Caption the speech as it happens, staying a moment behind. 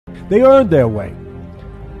They earned their way.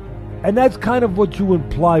 And that's kind of what you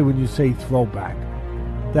imply when you say throwback.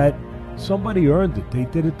 That somebody earned it. They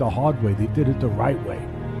did it the hard way. They did it the right way.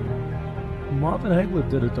 Marvin Hagler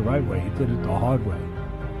did it the right way. He did it the hard way.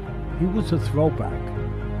 He was a throwback.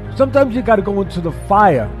 Sometimes you got to go into the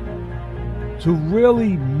fire to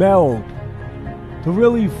really meld, to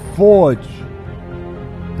really forge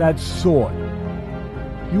that sword.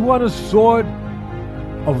 You want a sword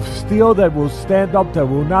of steel that will stand up, that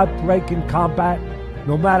will not break in combat,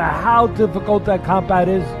 no matter how difficult that combat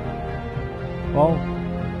is? Well,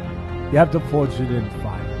 you have to forge it in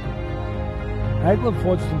fire. Hagler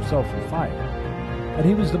forged himself in fire. And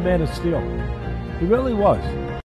he was the man of steel. He really was.